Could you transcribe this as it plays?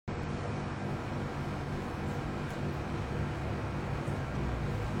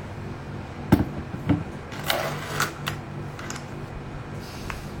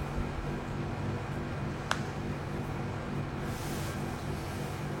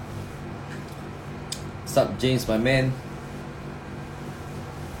Sup, James, my man.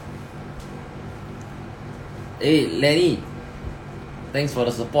 Hey, Lenny. Thanks for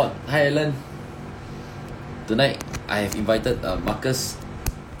the support. Hi, Alan. Tonight, I have invited Marcus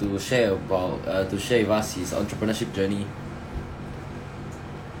to share with us his entrepreneurship journey.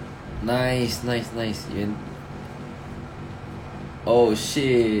 Nice. Oh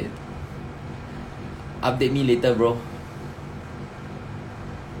shit. Update me later, bro.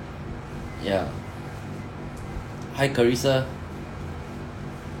 Yeah. Hi, Carissa.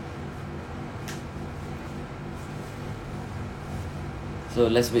 So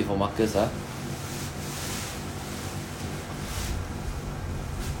let's wait for Marcus, huh?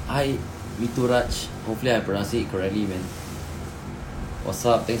 Hi, Mituraj. Hopefully I pronounced it correctly, man. What's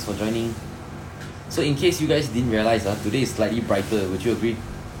up? Thanks for joining. So in case you guys didn't realize, today is slightly brighter. Would you agree?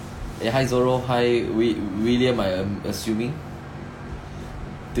 Hey, hi Zoro. Hi William. I am assuming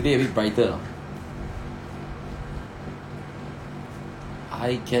today a bit brighter.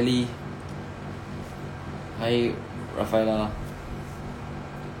 Hi Kelly. Hi Rafaela.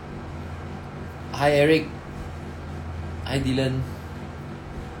 Hi Eric. Hi Dylan.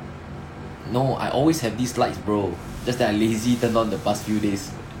 No, I always have these lights, bro. Just that I lazy turned on the past few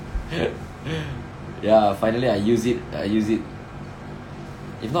days. Yeah, finally I use it.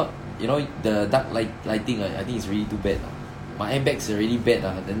 If not, the dark lighting, I think it's really too bad. My airbags are really bad.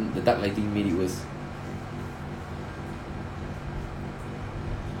 Then the dark lighting made it worse.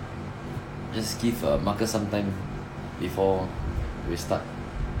 Just give Marcus some time before we start.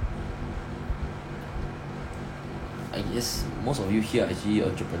 I guess most of you here are actually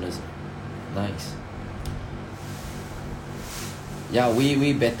entrepreneurs. Nice. Yeah,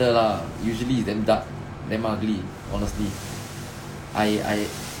 way better lah. Usually it's damn dark, damn ugly, honestly. I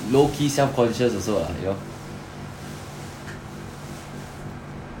low-key self-conscious also,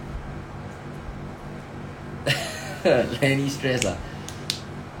 Lenny stress lah.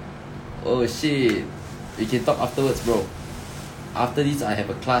 Oh shit. We can talk afterwards, bro. After this, I have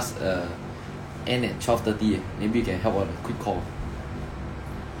a class end at 12:30. Maybe you can help on a quick call.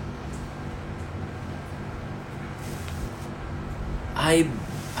 Hi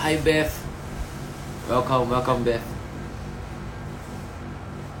Beth. Welcome Beth.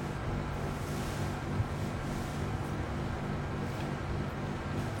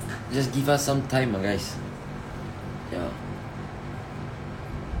 Just give us some time, guys. Yeah.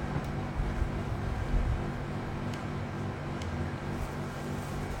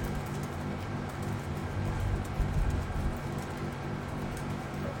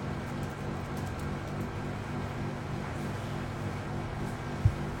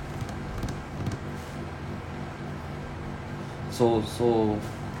 So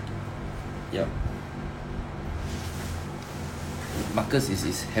yeah. Marcus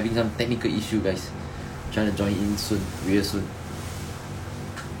is having some technical issue, guys. Trying to join in soon, real soon.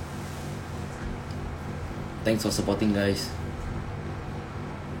 Thanks for supporting, guys.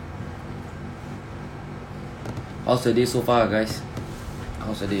 How's the day so far, guys?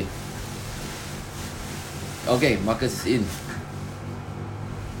 How's the day? Okay, Marcus is in.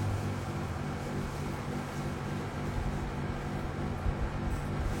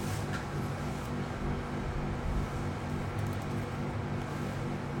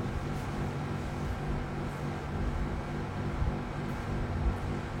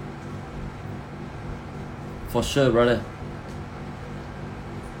 For sure, brother.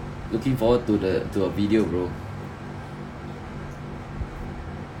 Looking forward to a video, bro.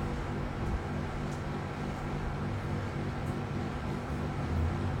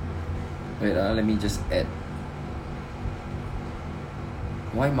 Wait, let me just add.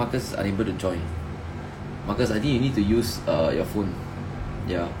 Why Marcus is unable to join? Marcus, I think you need to use your phone.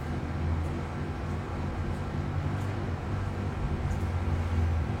 Yeah.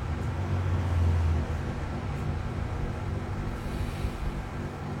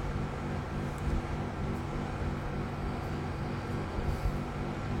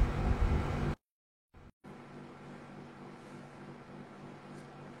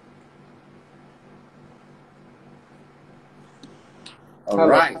 All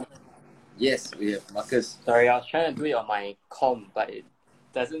right. Yes, we have Marcus. Sorry, I was trying to do it on my com, but it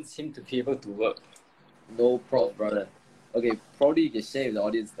doesn't seem to be able to work. No problem, brother. Okay, probably you can share with the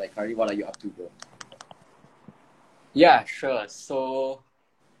audience, like, currently, what are you up to, bro? Yeah, sure. So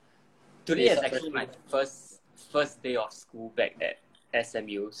today is actually my first day of school back at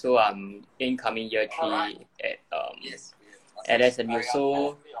SMU. So I'm incoming year 3 at SMU.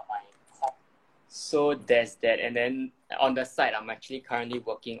 So there's that, and then on the side, I'm actually currently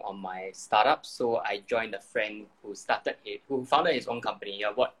working on my startup. So I joined a friend who founded his own company,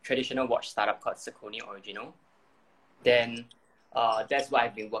 a traditional watch startup called Saucony Original. Then that's what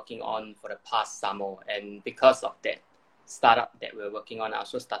I've been working on for the past summer, and because of that startup that we're working on, I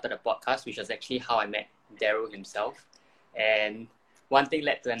also started a podcast, which is actually how I met Daryl himself, and one thing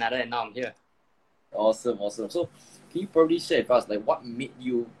led to another, and now I'm here. Awesome. So, can you probably share with us like what made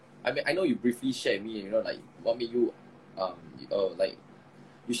you? I mean, I know you briefly shared with me, like what made you, like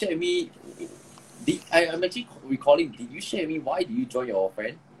you shared with me. I'm actually recalling. Did you share with me why did you join your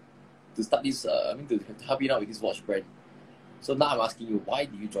friend to start this? To help you out with this watch brand. So now I'm asking you, why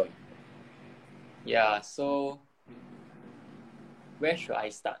did you join? Yeah. So where should I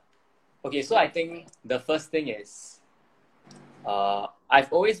start? Okay. So I think the first thing is,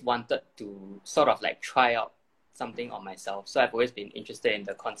 I've always wanted to sort of like try out something on myself. So I've always been interested in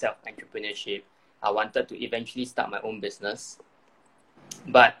the concept of entrepreneurship. I wanted to eventually start my own business,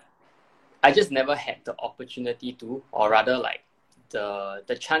 but I just never had the opportunity to, or rather like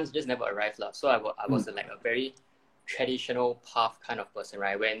the chance just never arrived. So I was like a very traditional path kind of person,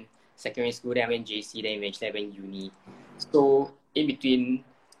 right? I went secondary school, then I went JC, then eventually I went uni. So in between,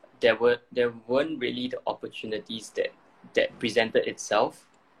 there weren't really the opportunities that presented itself.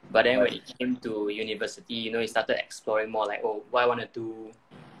 But then when it came to university, you started exploring more like, what I want to do,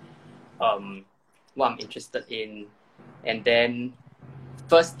 what I'm interested in. And then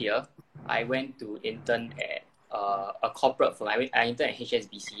first year, I went to intern at a corporate firm. I interned at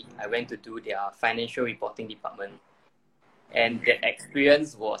HSBC. I went to do their financial reporting department. And that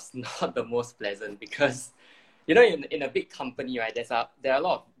experience was not the most pleasant because, in a big company, right, there are a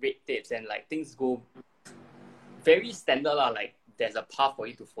lot of red tapes and like things go very standard, like there's a path for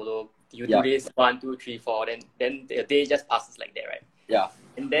you to follow. You do this 1, 2, 3, 4, then the day just passes like that, right? Yeah.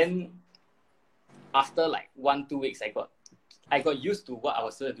 And then after like 1, 2 weeks, I got used to what I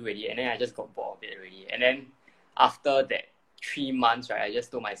was supposed to do already, and then I just got bored of it already. And then after that 3 months, right, I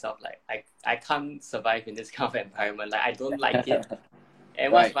just told myself like I can't survive in this kind of environment. Like I don't like it.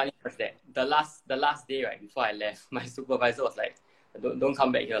 And what's funny was that the last day, right, before I left, my supervisor was like, don't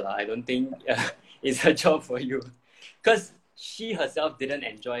come back here, lah. I don't think it's a job for you. Because she herself didn't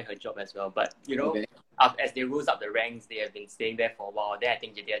enjoy her job as well. But, as they rose up the ranks, they have been staying there for a while. Then I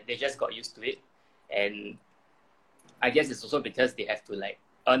think they just got used to it. And I guess it's also because they have to like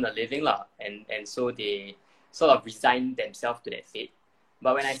earn a living, lah. And so they sort of resigned themselves to that fate.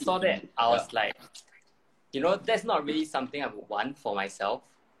 But when I saw that, I was like, that's not really something I would want for myself.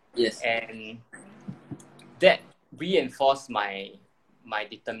 Yes. And that reinforced my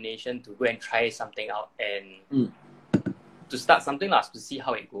determination to go and try something out and to start something to see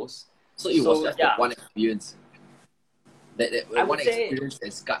how it goes. So it was just one experience. That one experience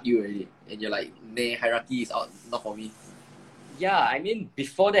that scarred you already, and you're like, nah, hierarchy is out, not for me. Yeah, I mean,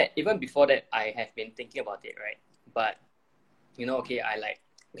 even before that, I have been thinking about it, right? But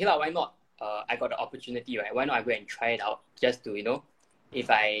why not? I got the opportunity, right? Why not I go and try it out just to, if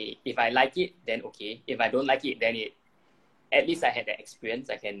I like it, then okay. If I don't like it, then at least I had that experience.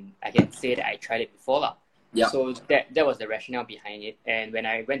 I can say that I tried it before, lah. Yeah. So that was the rationale behind it. And when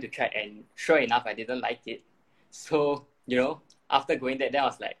I went to try it, and sure enough, I didn't like it. So, after going there, then I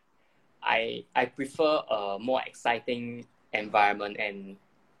was like, I prefer a more exciting environment. And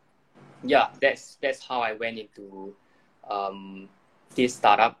yeah, that's how I went into this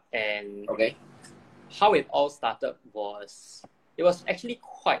startup. And how it all started was actually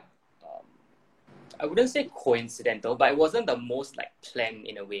quite, I wouldn't say coincidental, but it wasn't the most like planned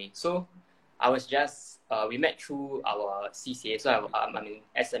in a way. So I was just, we met through our CCA. So I'm in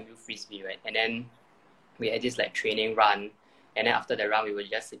SMU Frisbee, right? And then we had this like training run. And then after the run, we were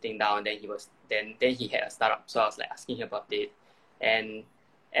just sitting down. Then he had a startup. So I was like asking him about it. And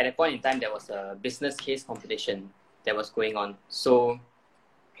at that point in time, there was a business case competition that was going on. So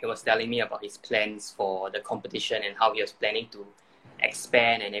he was telling me about his plans for the competition and how he was planning to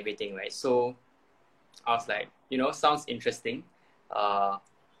expand and everything, right? So I was like, sounds interesting.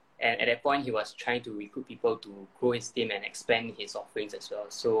 And at that point, he was trying to recruit people to grow his team and expand his offerings as well.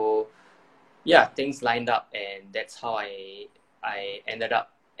 So yeah, things lined up, and that's how I ended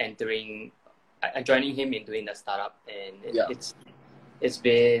up joining him in doing the startup. And it's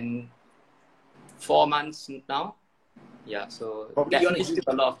been 4 months now. Yeah, so probably definitely still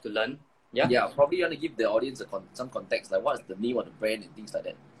a lot to learn. Yeah, probably you want to give the audience some context, like what's the name of the brand and things like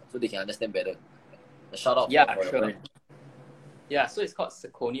that, so they can understand better. A shout out for sure. your brand. Yeah, so it's called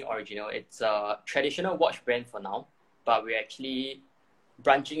Saucony Original. It's a traditional watch brand for now, but we're actually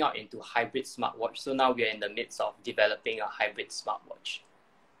branching out into hybrid smartwatch. So now we're in the midst of developing a hybrid smartwatch.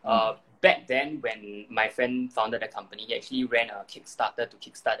 back then, when my friend founded the company, he actually ran a Kickstarter to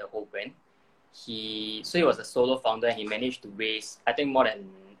kickstart the whole brand. He was a solo founder, and he managed to raise, I think, more than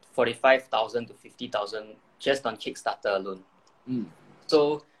 45,000 to 50,000 just on Kickstarter alone.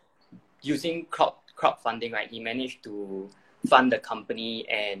 So using crowdfunding, right, he managed to fund the company,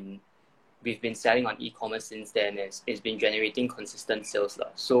 and we've been selling on e-commerce since then. It's been generating consistent sales.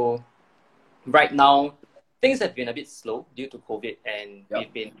 So right now, things have been a bit slow due to COVID, and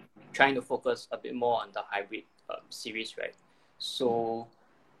we've been trying to focus a bit more on the hybrid series, right? So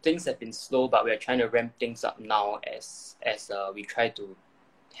things have been slow, but we're trying to ramp things up now as we try to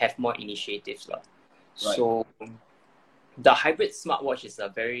have more initiatives. Right. So the hybrid smartwatch is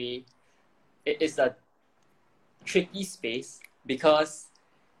it's a tricky space, because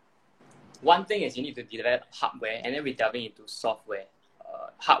one thing is you need to develop hardware, and then we're delving into software.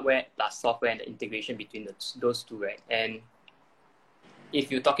 Hardware plus software and the integration between those two, right? And if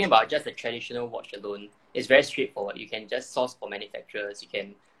you're talking about just a traditional watch alone, it's very straightforward. You can just source for manufacturers, you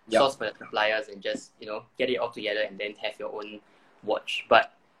can source for the suppliers, and just get it all together and then have your own watch.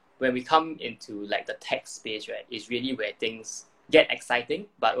 But when we come into like the tech space, right, it's really where things get exciting,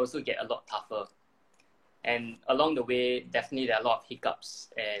 but also get a lot tougher. And along the way, definitely there are a lot of hiccups,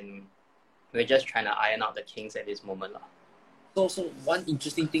 and we're just trying to iron out the kinks at this moment. So one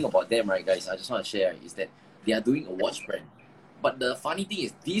interesting thing about them, right, guys, I just want to share, is that they are doing a watch brand. But the funny thing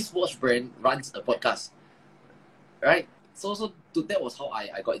is, this watch brand runs a podcast, right? So that was how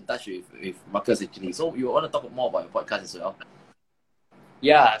I got in touch with Marcus, actually. So you want to talk more about your podcast as well?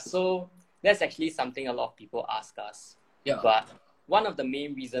 Yeah, so that's actually something a lot of people ask us. Yeah. But one of the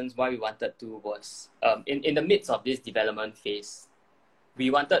main reasons why we wanted to was, in the midst of this development phase, we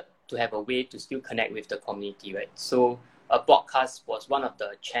wanted to have a way to still connect with the community, right? So a podcast was one of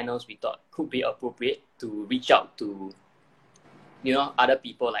the channels we thought could be appropriate to reach out to, other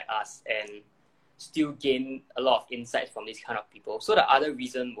people like us, and still gain a lot of insights from these kind of people. So the other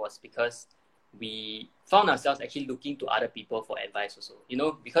reason was because we found ourselves actually looking to other people for advice also.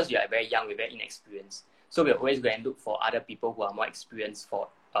 Because we are very young, we're very inexperienced. So we're always going to look for other people who are more experienced for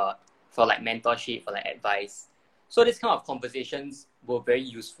like mentorship, for like advice. So this kind of conversations were very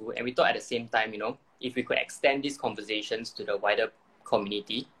useful, and we thought at the same time, if we could extend these conversations to the wider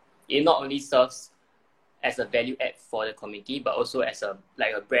community, it not only serves as a value add for the community, but also as a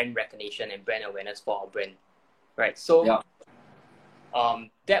brand recognition and brand awareness for our brand, right? So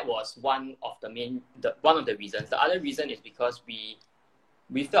that was one of the reasons. The other reason is because we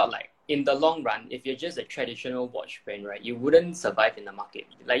felt like in the long run, if you're just a traditional watch brand, right, you wouldn't survive in the market.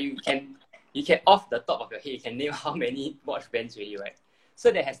 Like you can off the top of your head, you can name how many watch brands really, right?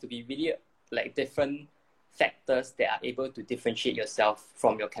 So there has to be really like different factors that are able to differentiate yourself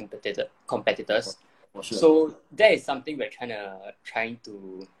from your competitors. For sure. So that is something we're trying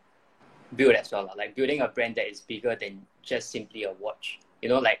to build as well, like building a brand that is bigger than just simply a watch.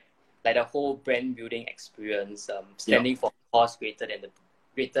 Like the whole brand building experience, standing for cause greater than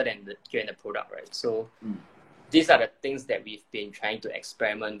the product, right? So these are the things that we've been trying to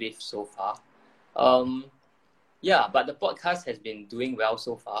experiment with so far. But the podcast has been doing well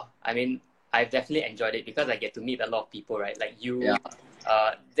so far. I mean, I've definitely enjoyed it because I get to meet a lot of people, right? Like you. Yeah.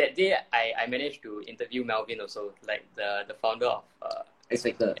 That day, I managed to interview Melvin also, like the founder of X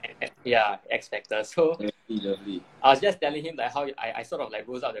Factor. Yeah, X Factor. So lovely. I was just telling him like how I sort of like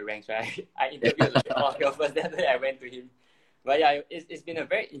rose up the ranks, right? I interviewed like all of you first, then I went to him. But yeah, it's been a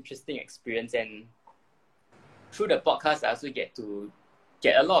very interesting experience, and through the podcast, I also get to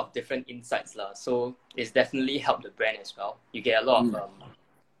get a lot of different insights. So it's definitely helped the brand as well. You get a lot of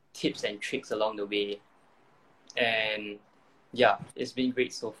tips and tricks along the way. And yeah, it's been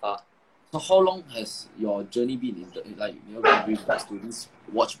great so far. So how long has your journey been with regards to this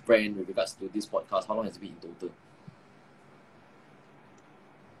watch brand, with regards to this podcast? How long has it been in total?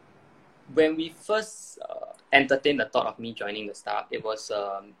 When we first entertained the thought of me joining the startup, it was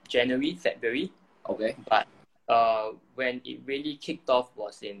January, February. Okay. But when it really kicked off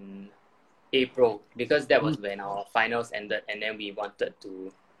was in April, because that was when our finals ended, and then we wanted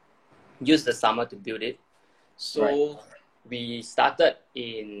to use the summer to build it. So we started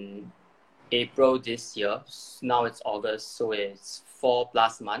in April this year. Now it's August, so it's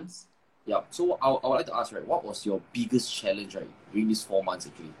 4+ months. Yeah. So I would like to ask, right, what was your biggest challenge, right, during these 4 months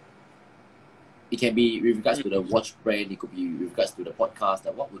actually? It can be with regards to the watch brand, it could be with regards to the podcast.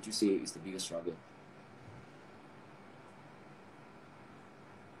 Like, what would you say is the biggest struggle?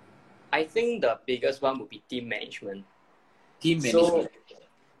 I think the biggest one would be team management. Team management.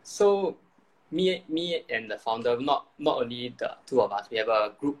 So me and the founder, not only the two of us, we have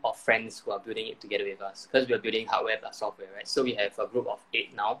a group of friends who are building it together with us, because we're building hardware plus software, right? So we have a group of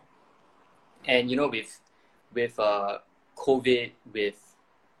 8 now. And you know, with COVID, with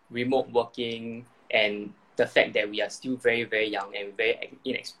remote working, and the fact that we are still very, very young and very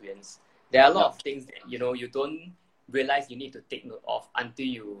inexperienced, there are a lot of things that, you know, you don't realize you need to take note of until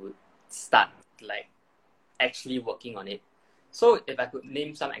you start like actually working on it. So if I could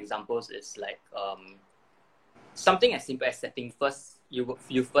name some examples, it's like something as simple as setting first.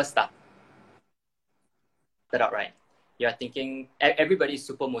 You first start out, right? You're thinking everybody's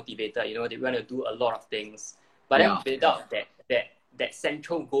super motivated. You know, they want to do a lot of things, but then without that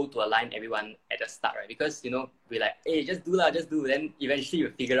central goal to align everyone at the start, right? Because, you know, we're like, hey, just do lah, just do. Then eventually we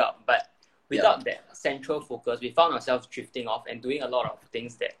figure it out. But without that central focus, we found ourselves drifting off and doing a lot of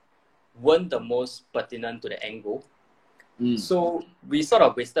things that weren't the most pertinent to the end goal. So we sort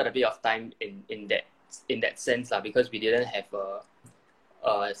of wasted a bit of time in that sense lah, because we didn't have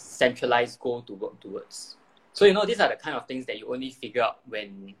a centralized goal to work towards. So, you know, these are the kind of things that you only figure out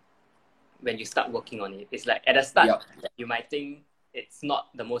when you start working on it. It's like at the start, you might think it's not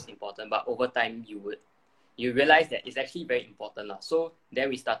the most important, but over time you realize that it's actually very important lah. So then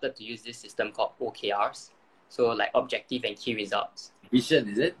we started to use this system called OKRs. So like objective and key results. Vision,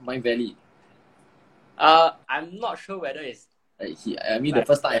 is it? Mind Valley. I'm not sure whether it's... I mean, the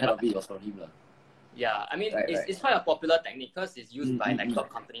first time I heard of it was from him lah. Yeah, I mean, it's quite a popular technique because it's used by like top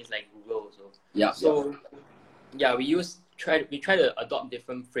companies like Google also. Yeah. So yeah, we try to adopt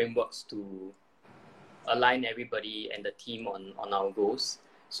different frameworks to align everybody and the team on our goals.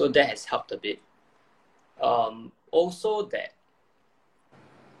 So that has helped a bit. Also that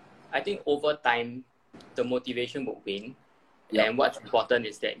I think over time the motivation will wane. And what's important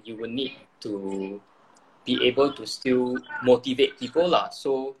is that you will need to be able to still motivate people lah.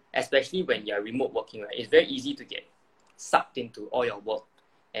 So especially when you're remote working, right, it's very easy to get sucked into all your work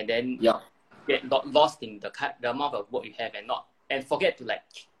and then get lost in the amount of work you have and forget to like,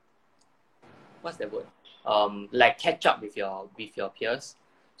 what's the word? Like catch up with your peers.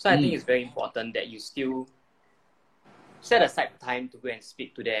 So I think it's very important that you still set aside time to go and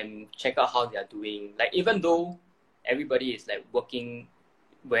speak to them, check out how they are doing. Like even though everybody is like working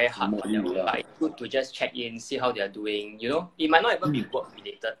very hard on their work, but it's good to just check in, see how they are doing. You know, it might not even be work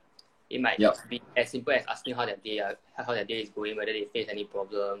related. It might be as simple as asking how their day is going, whether they face any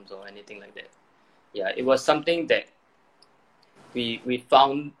problems or anything like that. Yeah, it was something that we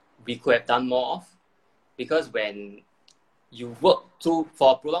found we could have done more of, because when you work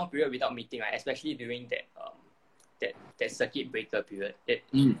for a prolonged period without meeting, right, especially during that circuit breaker period, it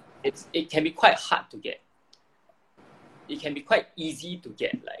can be quite hard to get. It can be quite easy to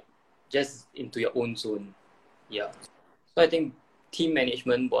get like just into your own zone. Yeah. So I think team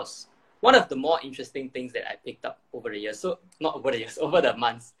management was one of the more interesting things that I picked up over the years. So not over the years, over the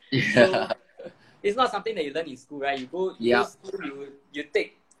months. So it's not something that you learn in school, right? You go to school, you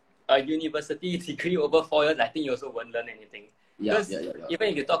take a university degree over 4 years, I think you also won't learn anything. Because even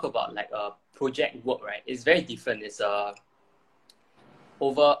if you talk about like a project work, right, it's very different. It's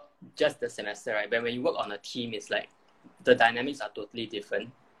over just the semester, right? But when you work on a team, it's like the dynamics are totally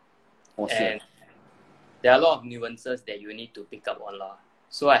different. And there are a lot of nuances that you need to pick up on lah.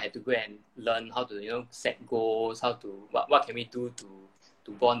 So I had to go and learn how to, you know, set goals, how to what can we do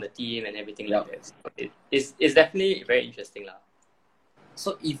to bond the team and everything like that. So it's definitely very interesting lah.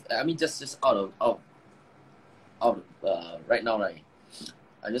 So if I mean just out of right now, right,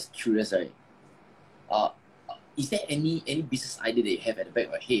 I'm just curious, right? Is there any business idea that you have at the back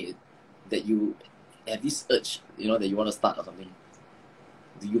of your head that you have this urge, you know, that you want to start or something?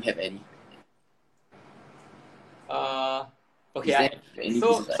 Do you have any? Okay.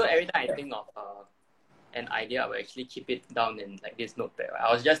 So every time I think of an idea, I will actually keep it down in like this notepad. Right?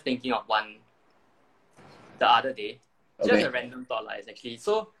 I was just thinking of one the other day. Just a random thought, like, actually.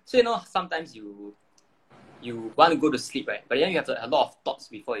 So you know, sometimes you want to go to sleep, right? But then you have a lot of thoughts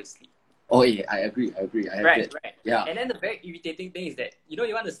before you sleep. Oh yeah, I agree. I have right. Yeah. And then the very irritating thing is that, you know,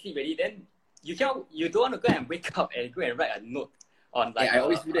 you want to sleep already, then you don't want to go and wake up and go and write a note on like I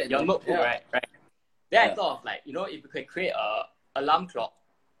always do that, your notebook, right? Then I thought of like, you know, if you could create a alarm clock,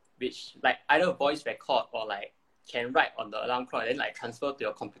 which like either voice record or like can write on the alarm clock and then like transfer to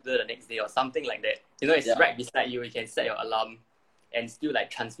your computer the next day or something like that. You know, it's right beside you. You can set your alarm and still like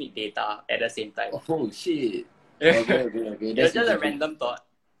transmit data at the same time. Oh shit! Okay. It's just a random thought.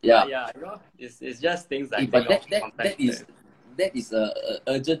 Yeah. You know, it's just things like. But that is a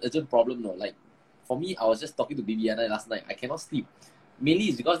urgent problem, no. Like for me, I was just talking to Bibiana last night. I cannot sleep. Mainly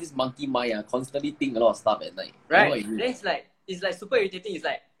it's because this monkey mind constantly think a lot of stuff at night. Right. Then it's like super irritating. It's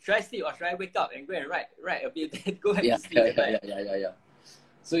like, should I sleep or should I wake up and go and write a bit, then go ahead and sleep? Yeah.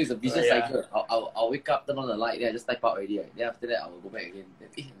 So it's a vicious cycle. I'll wake up, turn on the light, then I just type out already. Right? Then after that, I will go back again. Then,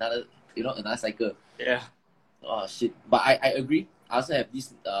 another another cycle. Yeah. Oh shit! But I agree. I also have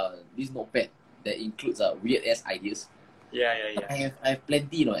this notepad that includes weird ass ideas. Yeah. I have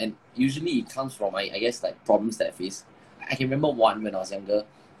plenty, and usually it comes from I guess like problems that I face. I can remember one when I was younger.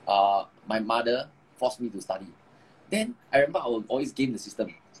 My mother forced me to study. Then I remember I will always game the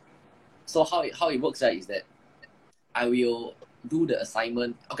system. So how it works, right, is that I will do the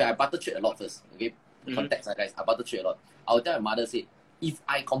assignment. Okay, I butter trade a lot first. Okay, context, guys. I butter trade a lot. I will tell my mother, say, if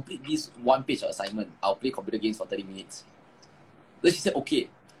I complete this one page of assignment, I'll play computer games for 30 minutes. Then she said, okay.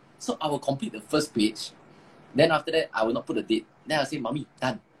 So I will complete the first page. Then after that, I will not put a date. Then I'll say, Mommy,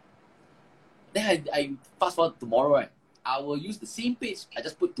 done. Then I fast forward tomorrow, right? I will use the same page. I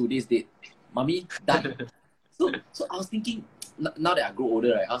just put today's date. Mommy, done. So I was thinking, now that I grow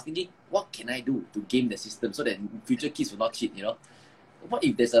older, right, I was thinking, what can I do to game the system so that future kids will not cheat, What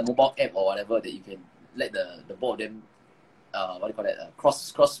if there's a mobile app or whatever that you can let the both of them, what do you call that,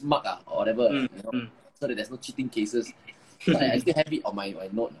 cross mark or whatever, so that there's no cheating cases. So I still have it on my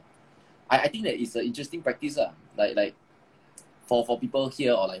note. I think that it's an interesting practice, like for people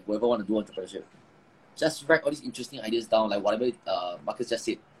here or like whoever want to do entrepreneurship. Just write all these interesting ideas down, like whatever Marcus just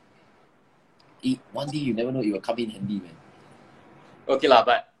said. One day you never know, it will come in handy, man. Okay lah,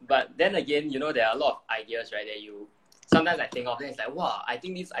 but then again, there are a lot of ideas, right, that you sometimes I think of, then it's like, wow, I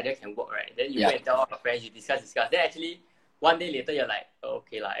think this idea can work, right? Then you go and tell all your friends, you discuss. Then actually, one day later, you're like, oh,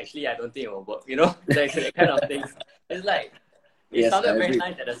 okay lah, actually, I don't think it will work, that kind of things. It's like, it sounded very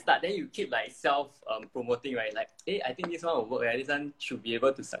nice at the start, then you keep like self-promoting, right? Like, hey, I think this one will work, right? This one should be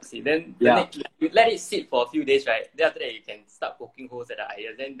able to succeed. Then you let it sit for a few days, right? Then after that, you can start poking holes at the idea.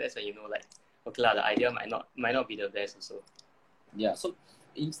 Then that's when you know, like, okay lah, the idea might not be the best also. Yeah, so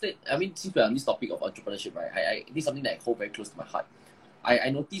instead, since we're on this topic of entrepreneurship, right, this is something that I hold very close to my heart. I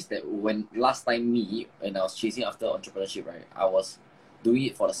noticed that when last time when I was chasing after entrepreneurship, right, I was doing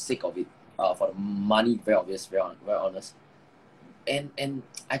it for the sake of it, for the money, very obvious, very honest. And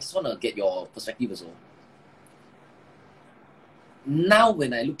I just want to get your perspective as well. Now,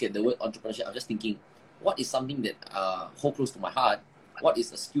 when I look at the word entrepreneurship, I'm just thinking, what is something that hold close to my heart? What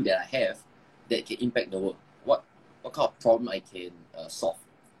is a skill that I have that can impact the world? What kind of problem I can solve?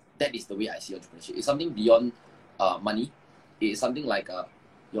 That is the way I see entrepreneurship. It's something beyond money. It's something like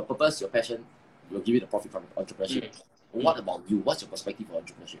your purpose, your passion will give you the profit from entrepreneurship. What about you? What's your perspective for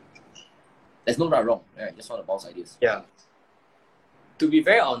entrepreneurship? There's no right or wrong. Right? Just want to bounce ideas. Yeah. To be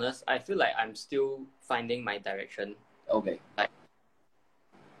very honest, I feel like I'm still finding my direction. Okay.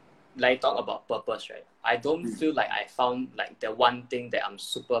 Like talk about purpose, right? I don't feel like I found like the one thing that I'm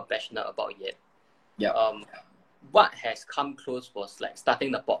super passionate about yet. Yeah. What has come close was like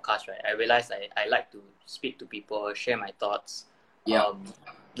starting the podcast, right? I realized I like to speak to people, share my thoughts. Yeah.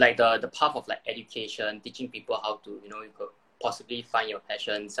 Like the path of like education, teaching people how to, you could possibly find your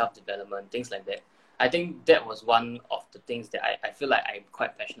passion, self-development, things like that. I think that was one of the things that I feel like I'm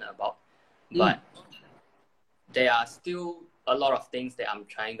quite passionate about. But there are still a lot of things that I'm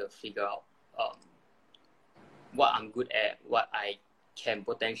trying to figure out what I'm good at, what I can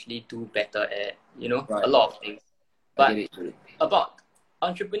potentially do better at, Right. A lot of things. But about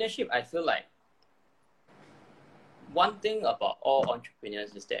entrepreneurship, I feel like one thing about all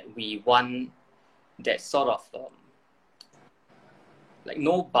entrepreneurs is that we want that sort of like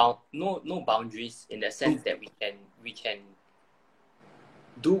no boundaries, in the sense that we can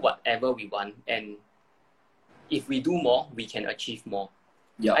do whatever we want, and if we do more, we can achieve more.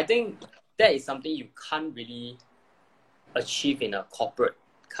 Yeah. I think that is something you can't really achieve in a corporate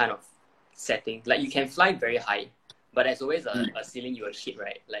kind of setting. Like, you can fly very high, but there's always a ceiling you will hit,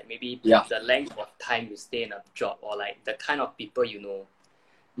 right? Like maybe the length of time you stay in a job, or like the kind of people you know.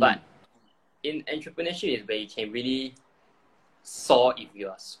 But in entrepreneurship is where you can really soar if you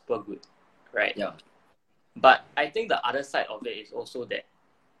are super good, right? Yeah. But I think the other side of it is also that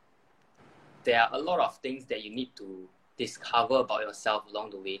there are a lot of things that you need to discover about yourself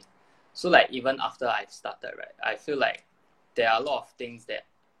along the way. So like, even after I've started, right, I feel like there are a lot of things that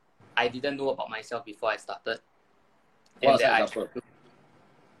I didn't know about myself before I started. What example?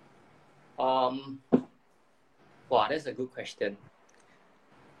 Wow, that's a good question.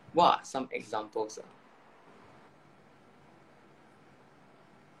 What are some examples?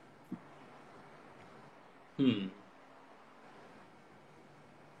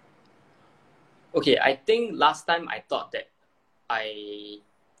 Okay, I think last time I thought that I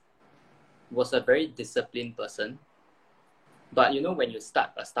was a very disciplined person. But when you start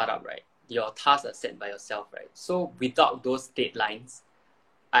a startup, right, your tasks are set by yourself, right? So without those deadlines,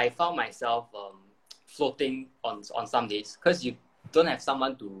 I found myself floating on some days, because you don't have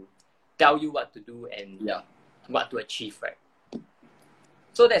someone to tell you what to do and what to achieve, right?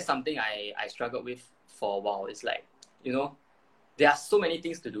 So that's something I struggled with for a while. It's like, there are so many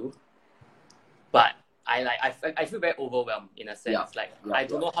things to do, but I feel very overwhelmed in a sense. I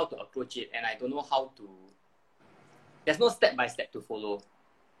don't know how to approach it, and I don't know how to. There's no step by step to follow.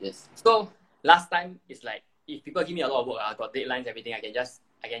 Yes. So last time it's like, if people give me a lot of work, I got deadlines, everything, I can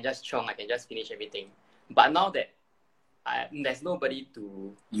just chong, I can just finish everything. But now that there's nobody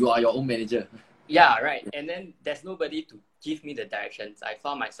to. You are your own manager. Yeah, right. And then there's nobody to give me the directions. I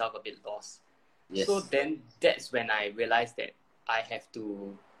found myself a bit lost. Yes. So then that's when I realized that I have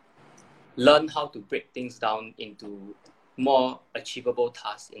to learn how to break things down into more achievable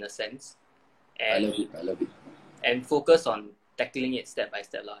tasks in a sense. And I love it. And focus on tackling it step by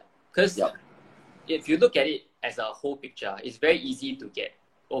step. Because if you look at it as a whole picture, it's very easy to get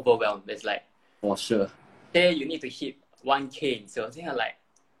overwhelmed. It's like, for sure. Say you need to hit 1K. So I think I'm like,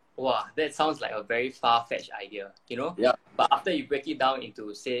 wow, that sounds like a very far-fetched idea, Yeah. But after you break it down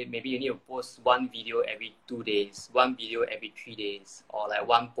into, say, maybe you need to post one video every 2 days, one video every 3 days, or like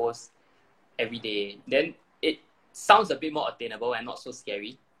one post every day, then it sounds a bit more attainable and not so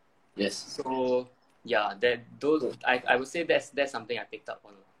scary. Yes. So yeah, I would say that's something I picked up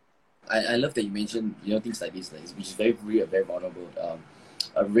on. I love that you mentioned things like this, which is very real, very vulnerable.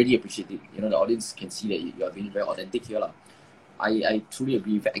 I really appreciate it. The audience can see that you are being very authentic here, lah. I truly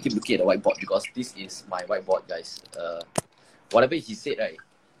agree. In fact, I keep looking at the whiteboard because this is my whiteboard, guys. Whatever he said, right?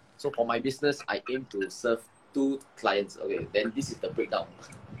 So for my business, I aim to serve 2 clients. Okay, then this is the breakdown.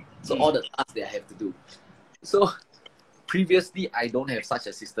 So all the tasks that I have to do. So previously, I don't have such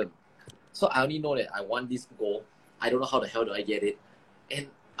a system. So I only know that I want this goal. I don't know how the hell do I get it. And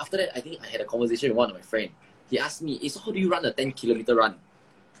after that, I think I had a conversation with one of my friends. He asked me, so how do you run a 10-kilometer run?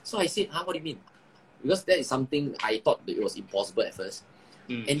 So I said, what do you mean? Because that is something I thought that it was impossible at first.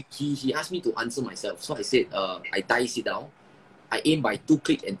 And he asked me to answer myself. So I said, I dice it down. I aim by 2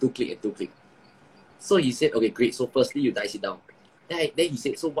 click and 2 click and 2 click. So he said, okay, great. So firstly, you dice it down. Then he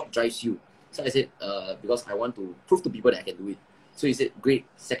said, so what drives you? So I said, because I want to prove to people that I can do it. So he said, great.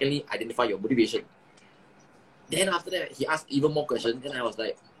 Secondly, identify your motivation. Then after that, he asked even more questions. Then I was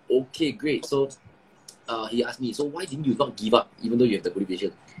like, okay, great. So he asked me, so why didn't you not give up even though you have the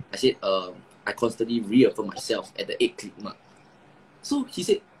motivation? I said, I constantly reaffirm myself at the 8-click mark. So he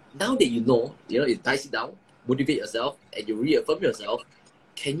said, now that you dice it down, motivate yourself, and you reaffirm yourself,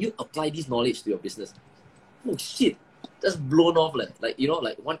 can you apply this knowledge to your business? Oh shit, that's blown off.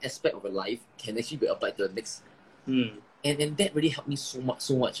 Like one aspect of your life can actually be applied to the next. And that really helped me so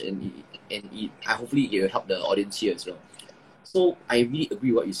much, and I hopefully it will help the audience here as well. So I really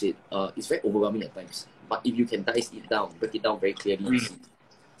agree with what you said. It's very overwhelming at times, but if you can dice it down, break it down very clearly,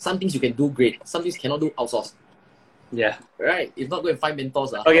 some things you can do great, some things cannot do, outsource. Yeah. Right. If not, go and find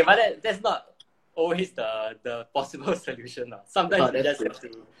mentors. Okay, but that's not always the possible solution. Sometimes you just have to.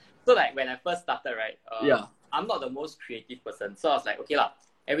 So like when I first started, right? I'm not the most creative person, so I was like, okay lah,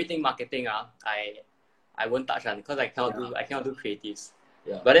 everything marketing I won't touch on because I cannot do creatives.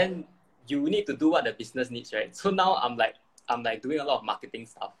 Yeah. But then you need to do what the business needs, right? So now I'm like doing a lot of marketing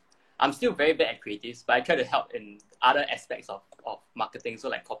stuff. I'm still very bad at creatives, but I try to help in other aspects of marketing, so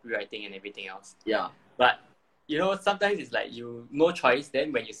like copywriting and everything else. Yeah. But sometimes it's like you no choice.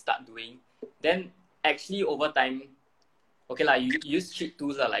 Then when you start doing, then actually over time, okay lah, you use cheap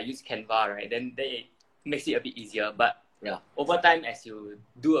tools like use Canva, right? Then it makes it a bit easier. But over time, as you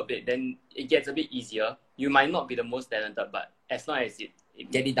do a bit, then it gets a bit easier. You might not be the most talented, but as long as it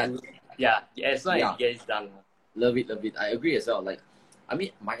get it done. Yeah, as long as it gets done. Love it. I agree as well.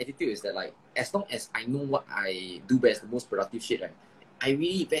 My attitude is that as long as I know what I do best, the most productive shit, right? I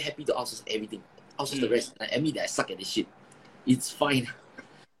really very happy to outsource everything. Outsource the rest. I admit that I suck at this shit. It's fine.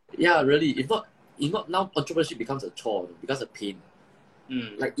 Yeah, really. If not now entrepreneurship becomes a chore, it becomes a pain.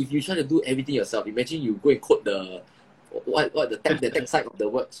 Like if you try to do everything yourself, imagine you go and code the the tech side of the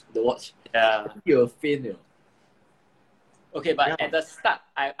watch. Yeah. You'll fail. Okay, but at the start,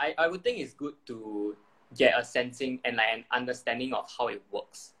 I would think it's good to get a sensing and an understanding of how it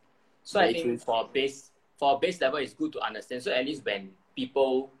works. So I think for a base level, it's good to understand. So at least when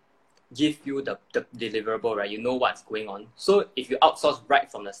people give you the deliverable, right, you know what's going on. So if you outsource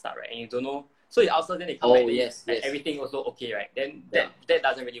right from the start, right, and you don't know, so you outsource, then they come back and everything also okay, right? Then that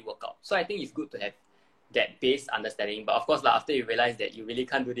doesn't really work out. So I think it's good to have that base understanding. But of course, after you realize that you really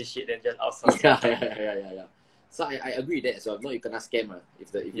can't do this shit, then just outsource. Yeah. So I agree with that as well. No, you cannot scam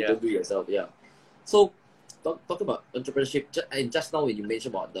if you don't do it yourself. Yeah. So talk about entrepreneurship. And just now when you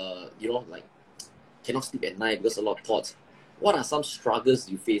mentioned about the cannot sleep at night because a lot of thoughts. What are some struggles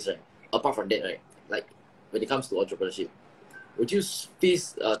you face, right? Apart from that, right? Like when it comes to entrepreneurship, would you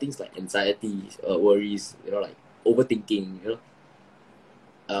face things like anxiety, worries, like overthinking,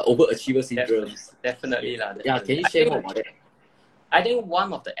 overachiever syndrome. Definitely lah. Yeah, can you share more about that? I think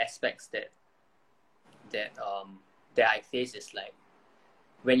one of the aspects that I face is like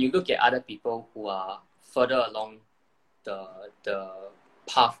when you look at other people who are further along the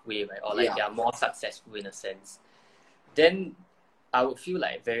pathway, right, or like they are more successful in a sense, then I would feel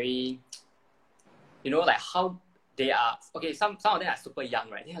like very, like how they are. Okay, some of them are super young,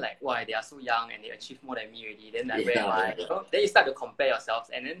 right? They're like, why they are so young and they achieve more than me already. Then like, where am I? Then you start to compare yourselves,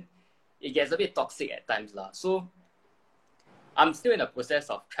 and then it gets a bit toxic at times lah. So I'm still in the process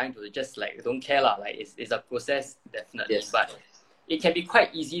of trying to just like don't care lah. Like it's a process definitely, but it can be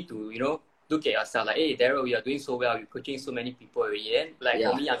quite easy to look at yourself like, hey Daryl, you are doing so well, you're coaching so many people already. And like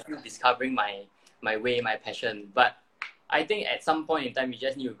for me, I'm still discovering my way, my passion. But I think at some point in time, you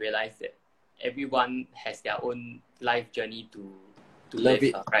just need to realize that everyone has their own life journey to love live.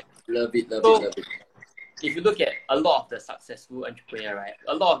 It. Right? Love it. If you look at a lot of the successful entrepreneurs, right,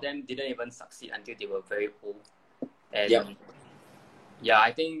 a lot of them didn't even succeed until they were very old. And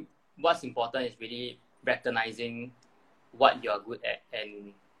I think what's important is really recognizing what you're good at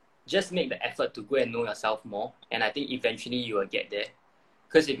and just make the effort to go and know yourself more. And I think eventually you will get there.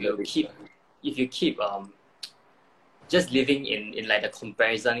 Because if you keep just living in like the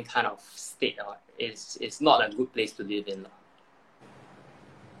comparison kind of state, it's not a good place to live in.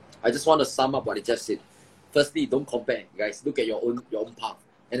 I just want to sum up what I just said. Firstly, don't compare, guys. Look at your own path.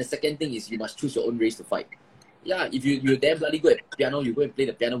 And the second thing is you must choose your own race to fight. Yeah, if you're damn bloody good at piano, you go and play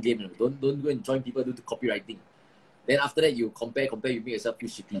the piano game. Don't go and join people do the copywriting. Then after that, you compare, you make yourself feel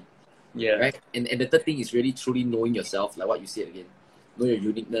shitty. Yeah. Right? And the third thing is really truly knowing yourself, like what you said again. Know your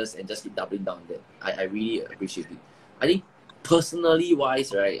uniqueness and just keep doubling down on that. I really appreciate it. I think personally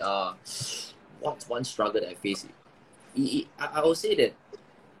wise, right, what's one struggle that I face? I will say that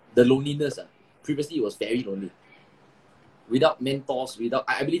the loneliness, previously it was very lonely. Without mentors,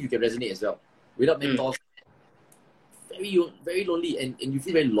 I believe you can resonate as well. Without mentors, very lonely and you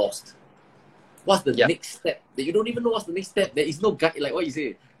feel very lost. What's the next step? That you don't even know what's the next step. There is no guide, like what you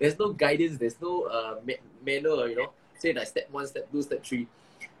say. There's no guidance. There's no manual. Say like step 1, step 2, step 3,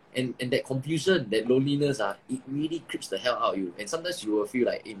 and that confusion, that loneliness, it really creeps the hell out of you. And sometimes you will feel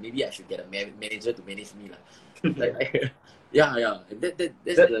like, hey, maybe I should get a manager to manage me, like, yeah. And that's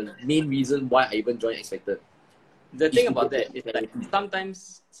the main reason why I even joined X Factor. The thing about that is like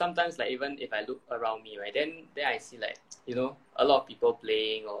sometimes like even if I look around me, right, then I see like a lot of people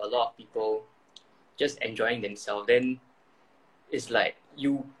playing or a lot of people just enjoying themselves. Then it's like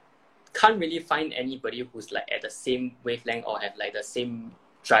you can't really find anybody who's like at the same wavelength or have like the same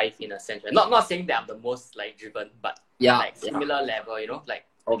drive in a sense. Right? Not saying that I'm the most like driven, but like similar level. Like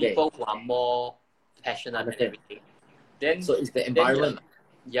people who are more passionate and everything. Then so it's the environment.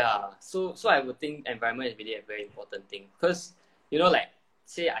 So I would think environment is really a very important thing because like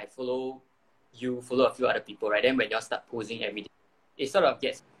say I follow a few other people, right? Then when you start posing every day, it sort of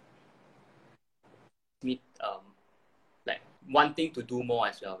gets me like wanting to do more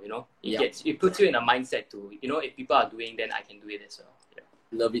as well. It puts you in a mindset to if people are doing, then I can do it as well.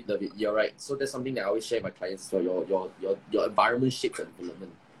 Love it. You're right. So that's something that I always share with my clients. So your environment shapes your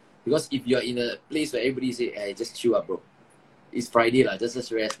development. Because if you're in a place where everybody say, hey, just chill up, bro. It's Friday,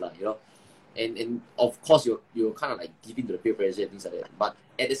 just rest, And of course, you're kind of like giving to the peer pressure and things like that. But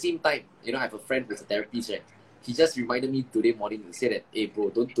at the same time, I have a friend who's a therapist, right? He just reminded me today morning to say that, hey, bro,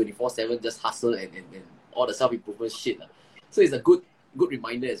 don't 24/7 just hustle and all the self-improvement shit. So it's a good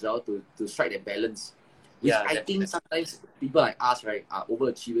reminder as well to strike that balance. Which I think sometimes people like us, right, are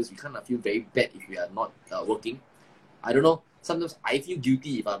overachievers. We kind of feel very bad if we are not working. I don't know. Sometimes I feel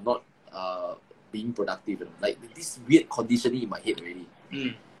guilty if I'm not being productive. Like this weird conditioning in my head already.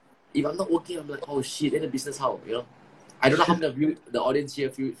 If I'm not working, I'm like, oh shit, then the business how? I don't know how many of you, the audience here,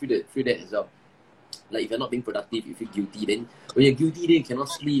 feel that as well. Like if you're not being productive, you feel guilty. Then when you're guilty, then you cannot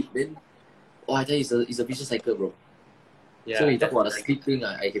sleep. Then I tell you, it's a vicious cycle, bro. Yeah, so when you talk about the sleep thing,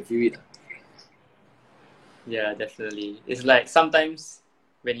 I can feel it. Yeah, definitely. It's like sometimes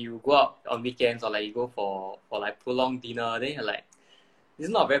when you go out on weekends or like you go for like prolonged dinner, then you're like, it's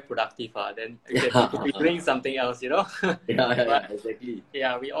not very productive. Then you could be doing something else, Yeah, exactly.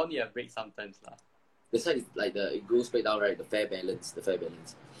 Yeah, we all need a break sometimes. That's why it's like it goes back down, right? The fair balance.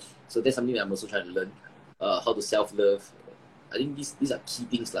 So that's something that I'm also trying to learn. How to self-love. I think these are key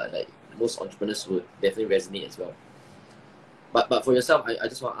things like most entrepreneurs would definitely resonate as well. But for yourself, I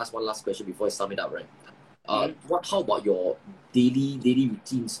just want to ask one last question before I sum it up, right? How about your daily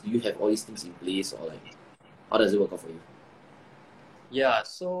routines? Do you have all these things in place, or like how does it work out for you? Yeah,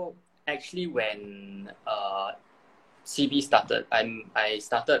 so actually when CB started, I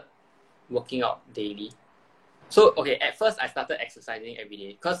started working out daily. So, okay, at first I started exercising every day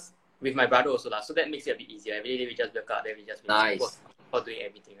because with my brother also, so that makes it a bit easier. Every day we just wake up, then we just Nice. work for doing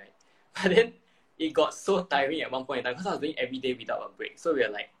everything, right? But then it got so tiring at one point in time because I was doing every day without a break. So we were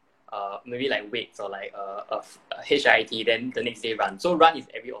like, maybe like weights or like a HIIT, then the next day run. So run is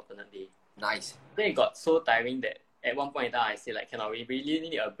every alternate day. Nice. Then it got so tiring that at one point in time I said like, cannot, we really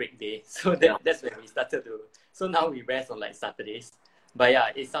need a break day. So that's when we started to. So now we rest on like Saturdays. But yeah,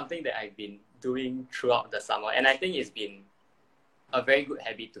 it's something that I've been doing throughout the summer, and I think it's been a very good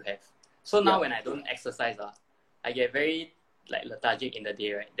habit to have. So now when I don't exercise, I get very like lethargic in the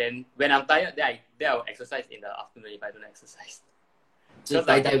day, right? Then when I'm tired, then I'll exercise in the afternoon if I don't exercise. So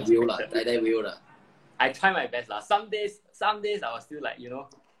die will lah. I try my best lah. Some days I was still like,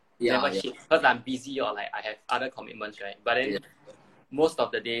 never shit because I'm busy or like I have other commitments, right? But then most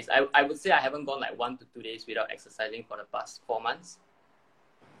of the days, I would say I haven't gone like 1 to 2 days without exercising for the past 4 months.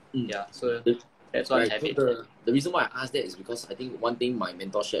 Yeah, so that's one habit. So the reason why I asked that is because I think one thing my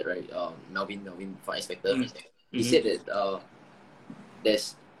mentor shared, right? Melvin from X Factor, he said that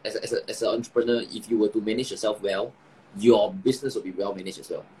there's as an entrepreneur, if you were to manage yourself well, your business will be well managed as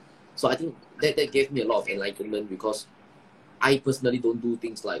well. So I think that gave me a lot of enlightenment because I personally don't do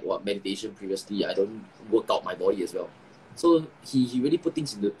things like meditation previously. I don't work out my body as well. So he really put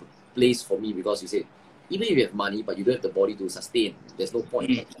things into place for me because he said, even if you have money but you don't have the body to sustain, there's no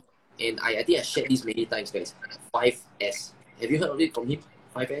point. And I think I shared this many times, guys. 5S. Have you heard of it from him?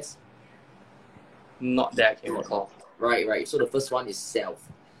 5S? Not that I can recall. Right. So the first one is self.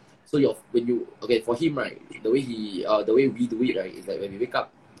 So for him, right, the way we do it, right, is that when we wake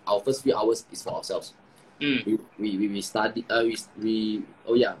up, our first few hours is for ourselves. We study. We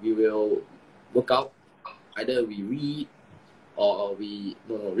will work out. Either we read or we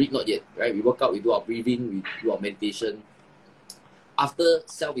read not yet, right? We work out, we do our breathing, we do our meditation. After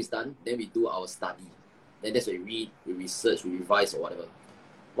self is done, then we do our study. Then that's when we read, we research, we revise or whatever.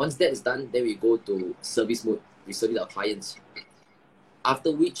 Once that is done, then we go to service mode. We service our clients.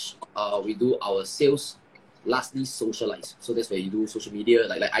 After which, we do our sales. Lastly, socialize. So that's where you do social media,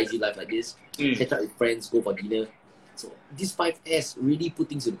 like IG live like this, catch up with friends, go for dinner. So these 5S really put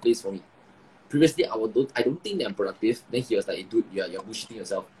things in place for me. Previously, I don't think that I'm productive. Then he was like, hey, dude, you're bullshitting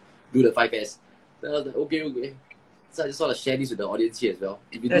yourself. Do the 5S. Then I was like, okay. So I just want to share this with the audience here as well.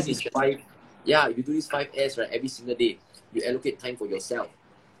 If you do this 5S, right, every single day, you allocate time for yourself.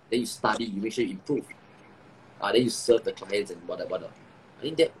 Then you study, you make sure you improve. Then you serve the clients and whatever. I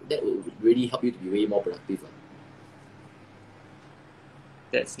think that will really help you to be way more productive.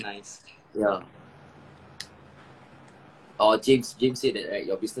 That's nice. Yeah. James said that, right,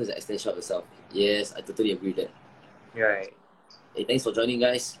 your business is an extension of yourself. Yes, I totally agree with that. Right. Hey, thanks for joining,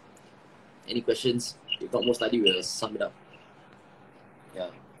 guys. Any questions? If not, most likely we'll sum it up. Yeah.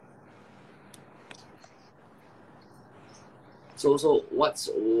 So what's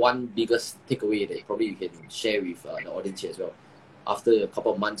one biggest takeaway that probably you can share with the audience here as well? After a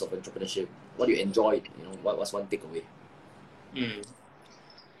couple of months of entrepreneurship, what you enjoyed? What was one takeaway?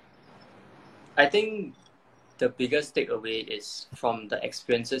 I think the biggest takeaway is from the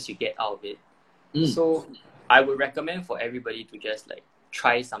experiences you get out of it. So I would recommend for everybody to just like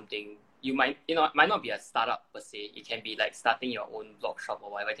try something. It might not be a startup per se. It can be like starting your own blog shop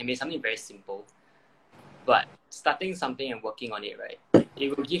or whatever. It can be something very simple. But starting something and working on it, right,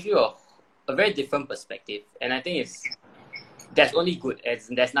 it will give you a very different perspective. And I think that's only good, as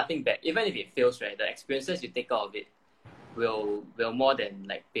there's nothing bad. Even if it fails, right, the experiences you take out of it will more than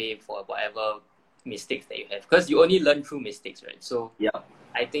like pay for whatever mistakes that you have, because you only learn through mistakes, right? So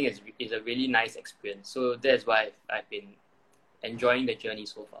I think it's a really nice experience. So that's why I've been enjoying the journey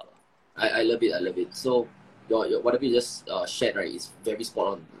so far. I love it. So your whatever you just shared, right, is very spot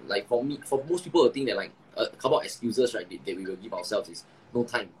on. Like for most people, I think that like a couple of excuses, right, that we will give ourselves is no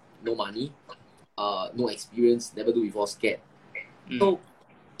time, no money, no experience, never do before, scared. So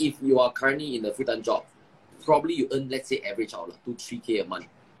if you are currently in a full-time job, probably you earn, let's say, average out 2-3K a month.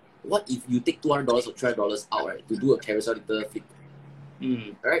 What if you take $200 or $300 out, right, to do a carousel little flip?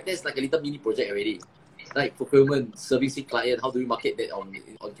 Right, that's like a little mini project already. Like fulfillment, servicing client, how do we market that on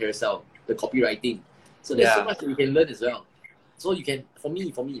carousel, the copywriting. So there's so much that you can learn as well. So you can, for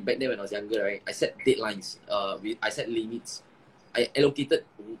me, back then when I was younger, right, I set deadlines. I set limits. I allocated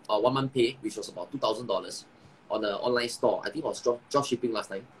 1 month pay, which was about $2,000 on an online store. I think it was drop shipping last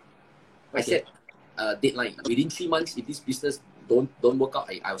time. I set a deadline. Within 3 months, if this business don't work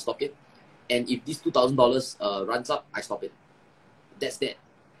out, I will stop it. And if this $2,000 runs up, I stop it. That's that.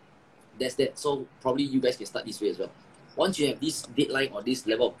 So probably you guys can start this way as well. Once you have this deadline or this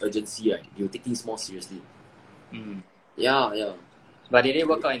level of urgency, right, you take things more seriously. Yeah. But did it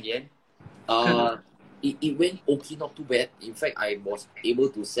work out in the end? it went okay, not too bad. In fact, I was able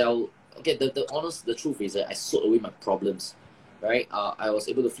to sell. Okay, the truth is that I sold away my problems, right? I was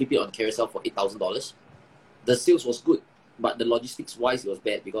able to flip it on Carousell for $8,000. The sales was good, but the logistics wise it was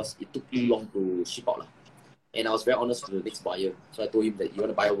bad because it took too long to ship out lah. And I was very honest to the next buyer, so I told him that you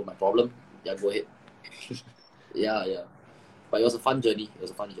want to buy over my problem, yeah, go ahead. Yeah. But it was a fun journey.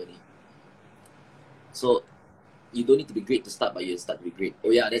 So you don't need to be great to start, but you start to be great.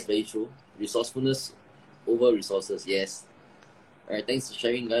 Oh yeah, that's very true. Resourcefulness over resources, yes. Alright, thanks for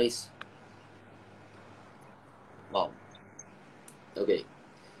sharing, guys. Wow. Okay.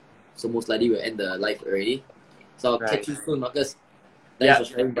 So most likely we'll end the live already. So I'll catch you soon, Marcus. Thanks for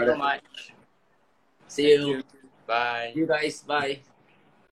sharing, Thank you brother. so much. See you. Bye. See you guys. Bye.